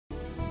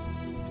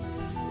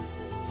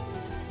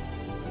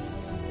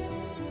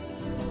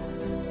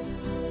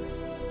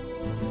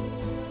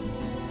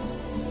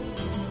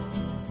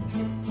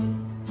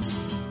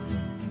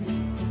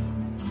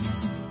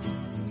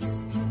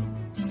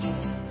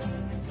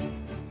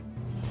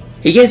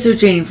Hey guys, so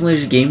Jane from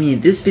Laser Gaming.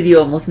 In this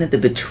video, I'm looking at the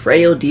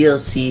Betrayal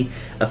DLC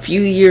a few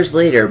years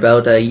later,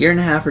 about a year and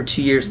a half or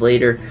 2 years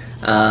later.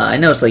 I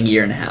know it's like a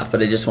year and a half,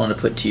 but I just want to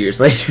put 2 years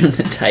later in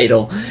the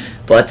title.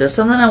 But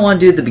something I want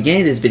to do at the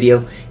beginning of this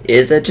video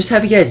is just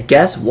have you guys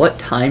guess what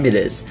time it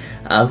is.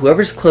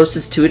 Whoever's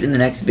closest to it in the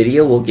next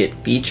video will get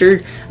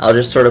featured. I'll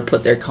just sort of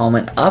put their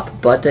comment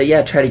up, but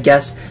yeah, try to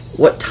guess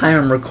what time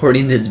I'm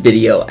recording this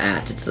video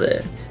at. It's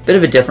a bit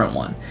of a different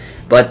one.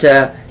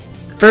 But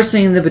first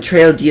thing in the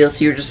Betrayal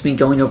DLC, we're just been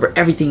going over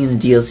everything in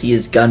the DLC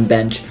is Gun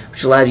Bench,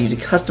 which allowed you to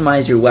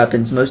customize your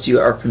weapons. Most of you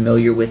are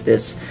familiar with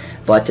this,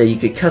 but you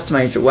could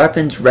customize your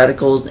weapons,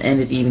 reticles,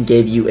 and it even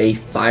gave you a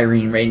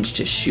firing range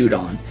to shoot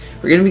on.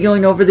 We're going to be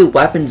going over the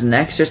weapons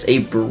next, just a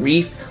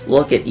brief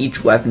look at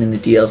each weapon in the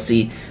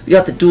DLC. We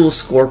got the dual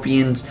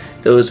Scorpions.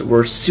 Those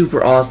were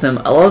super awesome.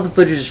 A lot of the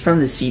footage is from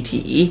the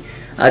CTE,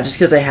 just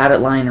because I had it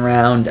lying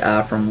around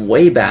from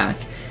way back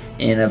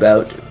in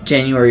about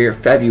January or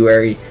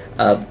February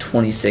of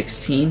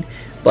 2016,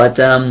 but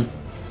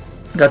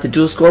got the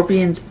dual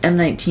Scorpions,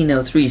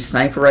 M1903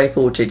 sniper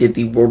rifle, which I did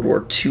the World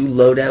War II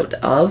loadout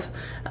of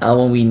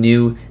when we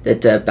knew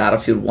that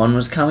Battlefield 1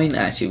 was coming.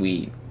 Actually,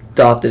 we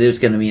thought that it was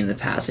going to be in the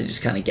past. I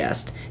just kind of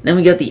guessed. And then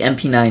we got the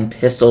MP9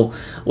 pistol,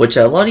 which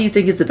a lot of you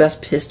think is the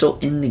best pistol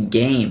in the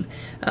game.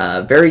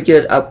 Very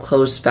good up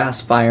close,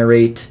 fast fire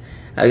rate.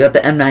 I got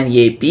the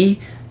M98B,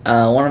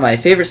 one of my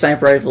favorite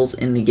sniper rifles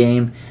in the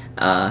game.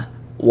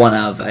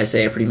 I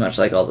say I pretty much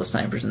like all the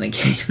snipers in the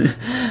game,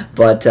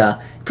 but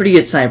pretty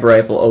good sniper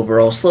rifle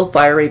overall. Slow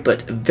fire rate,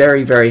 but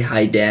very, very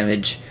high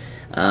damage.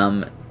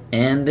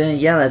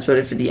 Yeah, that's about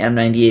it for the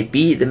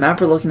M98B. The map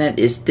we're looking at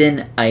is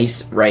Thin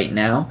Ice right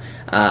now.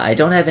 I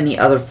don't have any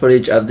other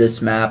footage of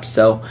this map,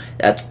 so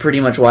that's pretty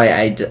much why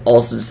I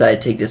also decided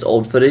to take this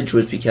old footage,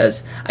 was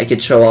because I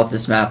could show off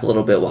this map a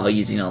little bit while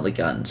using all the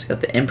guns.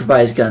 Got the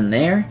improvised gun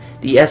there,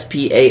 the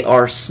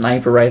SPAR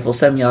sniper rifle,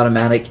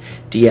 semi-automatic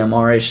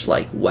DMR-ish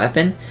like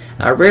weapon.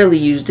 I rarely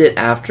used it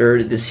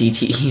after the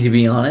CTE, to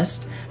be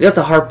honest. We got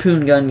the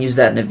harpoon gun, used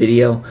that in a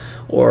video,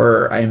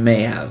 or I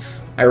may have.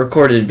 I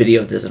recorded a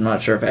video of this, I'm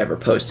not sure if I ever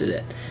posted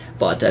it.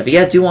 But if you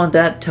guys do want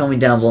that, tell me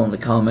down below in the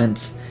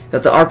comments.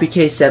 Got the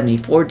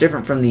RPK-74,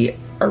 different from the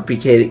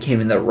RPK that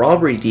came in the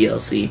Robbery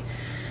DLC.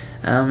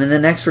 And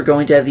then next we're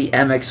going to have the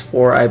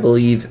MX4, I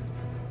believe,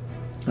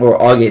 or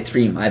AUG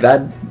 3, my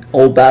bad.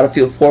 Old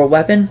Battlefield 4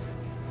 weapon.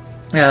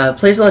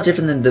 Plays a lot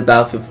different than the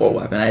Battlefield 4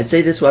 weapon. I'd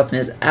say this weapon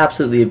is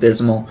absolutely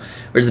abysmal,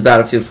 whereas the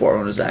Battlefield 4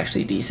 one was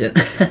actually decent.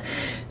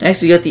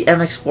 Next we got the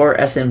MX4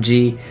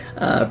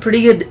 SMG.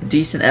 Pretty good,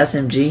 decent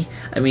SMG.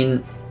 I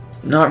mean,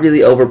 not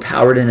really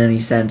overpowered in any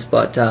sense,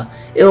 but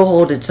it'll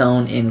hold its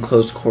own in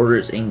close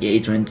quarters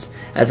engagements.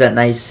 Has that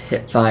nice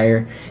hip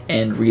fire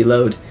and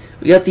reload.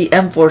 We got the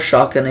M4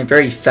 shotgun, a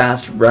very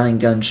fast running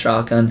gun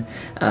shotgun.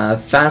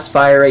 Fast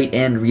fire rate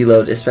and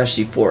reload,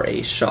 especially for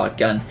a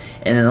shotgun.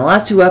 And then the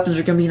last two weapons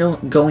we're going to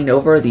be going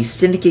over are the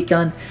Syndicate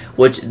gun,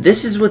 which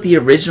this is what the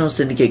original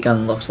Syndicate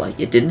gun looks like.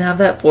 It didn't have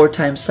that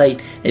 4x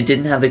sight, it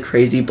didn't have the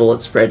crazy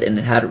bullet spread, and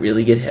it had a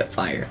really good hip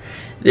fire.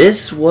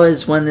 This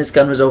was when this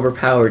gun was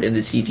overpowered in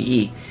the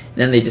CTE. And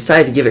then they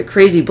decided to give it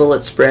crazy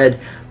bullet spread,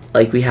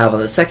 like we have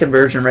on the second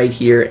version right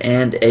here,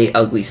 and a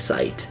ugly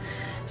sight.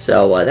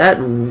 So that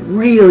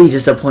really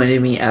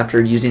disappointed me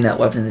after using that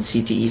weapon in the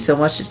CTE so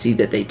much, to see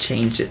that they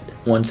changed it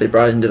once they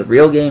brought it into the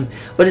real game.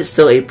 But it's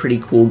still a pretty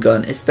cool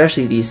gun,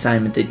 especially the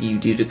assignment that you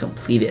do to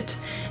complete it.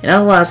 And now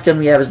the last gun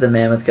we have is the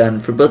Mammoth gun.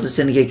 For both the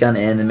Syndicate gun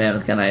and the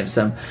Mammoth gun, I have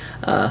some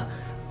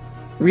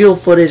real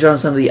footage on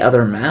some of the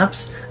other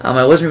maps.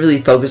 I wasn't really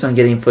focused on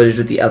getting footage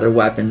with the other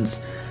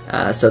weapons,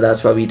 so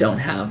that's why we don't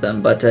have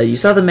them. But you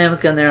saw the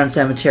Mammoth gun there on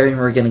Cemetery, and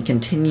we're going to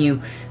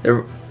continue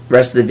the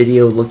rest of the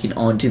video looking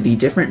on to the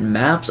different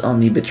maps on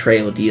the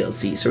Betrayal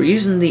DLC. So we're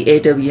using the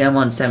AWM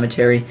on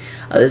Cemetery.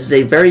 This is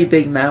a very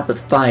big map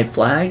with 5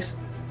 flags.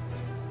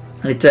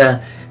 It's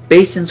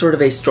based in sort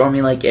of a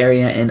stormy-like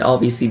area, and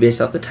obviously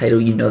based off the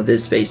title, you know that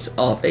it's based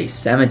off a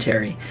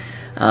cemetery.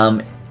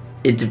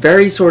 It's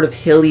very sort of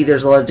hilly.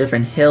 There's a lot of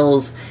different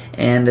hills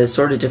and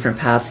sort of different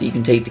paths that you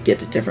can take to get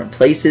to different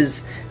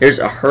places. There's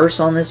a hearse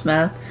on this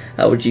map,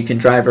 which you can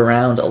drive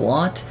around a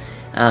lot.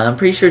 I'm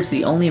pretty sure it's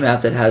the only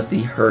map that has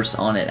the hearse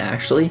on it,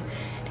 actually.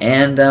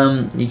 And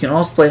you can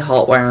also play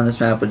Hotwire on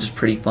this map, which is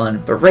pretty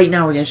fun. But right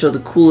now we're going to show the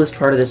coolest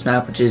part of this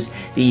map, which is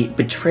the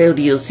Betrayal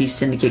DLC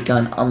Syndicate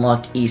gun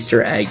unlock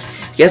Easter egg.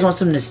 If you guys want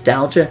some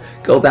nostalgia,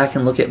 go back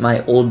and look at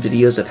my old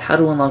videos of how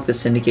to unlock the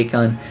Syndicate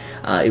gun.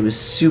 It was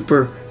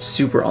super,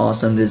 super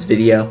awesome, this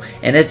video.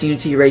 And as you can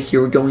see right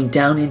here, we're going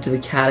down into the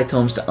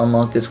catacombs to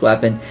unlock this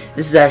weapon.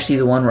 This is actually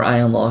the one where I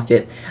unlock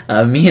it.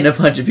 Me and a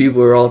bunch of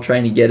people were all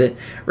trying to get it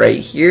right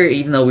here.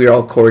 Even though we were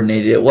all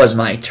coordinated, it was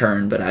my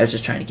turn, but I was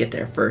just trying to get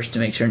there first to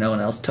make sure no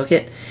one else took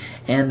it.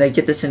 And I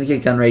get the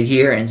Syndicate gun right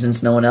here, and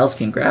since no one else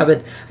can grab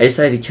it, I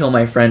decided to kill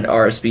my friend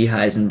RSB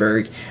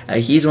Heisenberg.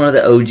 He's one of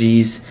the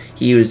OGs.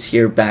 He was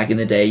here back in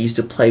the day. I used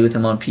to play with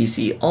him on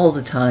PC all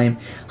the time,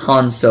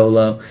 Han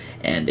Solo.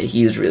 and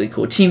he was really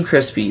cool. Team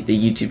Crispy, the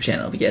YouTube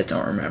channel, if you guys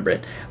don't remember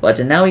it. But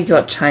now we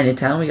got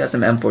Chinatown. We got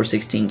some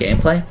M416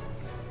 gameplay.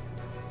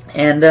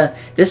 And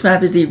this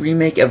map is the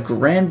remake of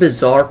Grand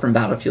Bazaar from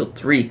Battlefield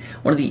 3,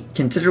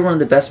 considered one of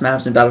the best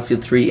maps in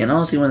Battlefield 3, and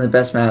honestly one of the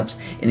best maps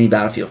in the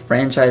Battlefield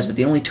franchise. But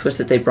the only twist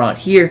that they brought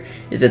here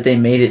is that they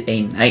made it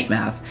a night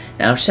map.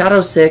 Now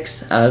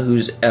Shadow6,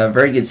 who's a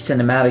very good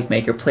cinematic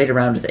maker, played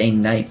around with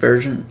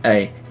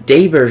a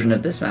day version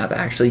of this map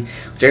actually,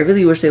 which I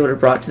really wish they would have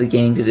brought to the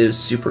game because it was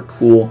super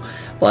cool.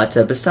 But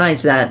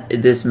besides that,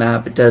 this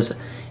map does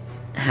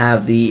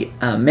have the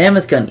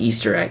mammoth gun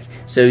Easter egg.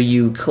 So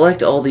you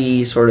collect all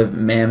the sort of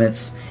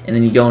mammoths, and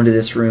then you go into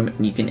this room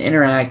and you can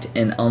interact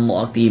and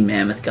unlock the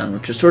mammoth gun,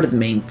 which is sort of the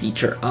main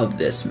feature of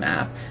this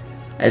map.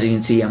 As you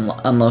can see, I'm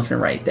unlocking it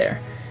right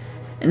there.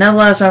 And now the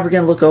last map we're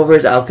going to look over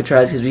is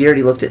Alcatraz, because we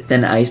already looked at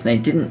Thin Ice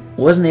and I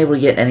wasn't able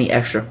to get any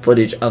extra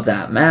footage of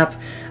that map.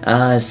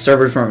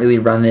 Servers weren't really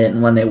running it,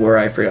 and when they were,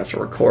 I forgot to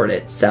record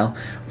it. So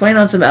we're playing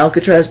on some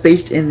Alcatraz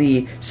based in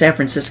the San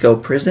Francisco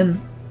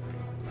prison.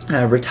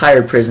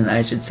 Retired prison,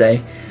 I should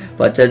say.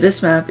 But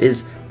this map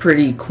is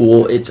pretty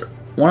cool. It's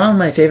one of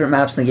my favorite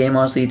maps in the game,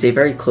 honestly. It's a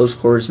very close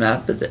quarters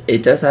map, but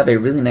it does have a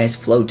really nice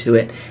flow to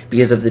it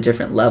because of the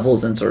different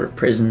levels and sort of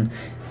prison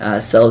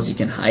cells you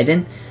can hide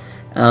in.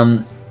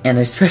 And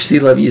I especially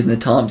love using the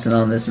Thompson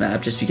on this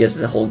map just because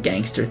of the whole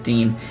gangster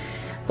theme.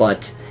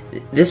 But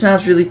this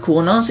map's really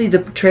cool, and honestly the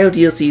Betrayal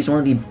DLC is one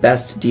of the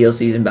best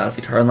DLCs in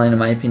Battlefield Hardline in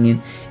my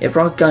opinion. It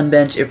brought gun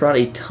bench, it brought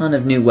a ton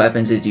of new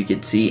weapons as you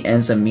could see,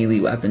 and some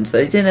melee weapons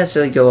that I didn't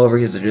necessarily go over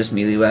because they're just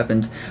melee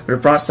weapons, but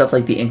it brought stuff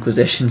like the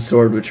Inquisition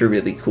sword, which are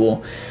really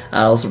cool. It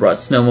also brought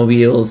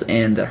snowmobiles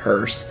and the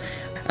hearse.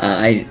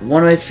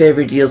 One of my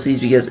favorite DLCs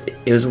because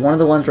it was one of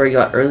the ones where I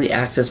got early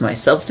access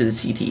myself to the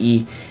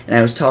CTE, and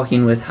I was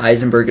talking with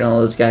Heisenberg and all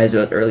those guys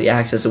about early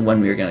access and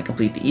when we were going to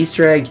complete the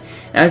Easter egg.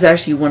 And I was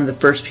actually one of the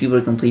first people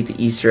to complete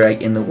the Easter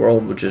egg in the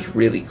world, which was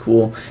really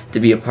cool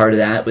to be a part of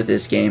that with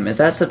this game, as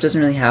that stuff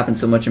doesn't really happen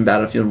so much in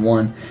Battlefield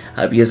 1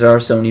 because there are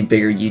so many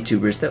bigger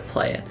YouTubers that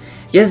play it.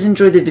 If you guys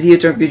enjoyed the video,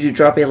 don't forget to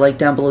drop a like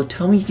down below.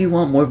 Tell me if you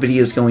want more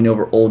videos going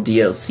over old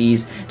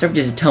DLCs. Don't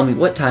forget to tell me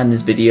what time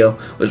this video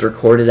was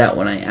recorded at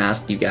when I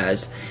asked you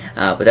guys.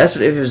 But that's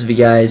what it was for you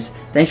guys.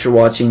 Thanks for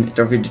watching.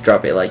 Don't forget to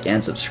drop a like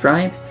and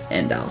subscribe,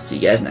 and I'll see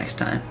you guys next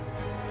time.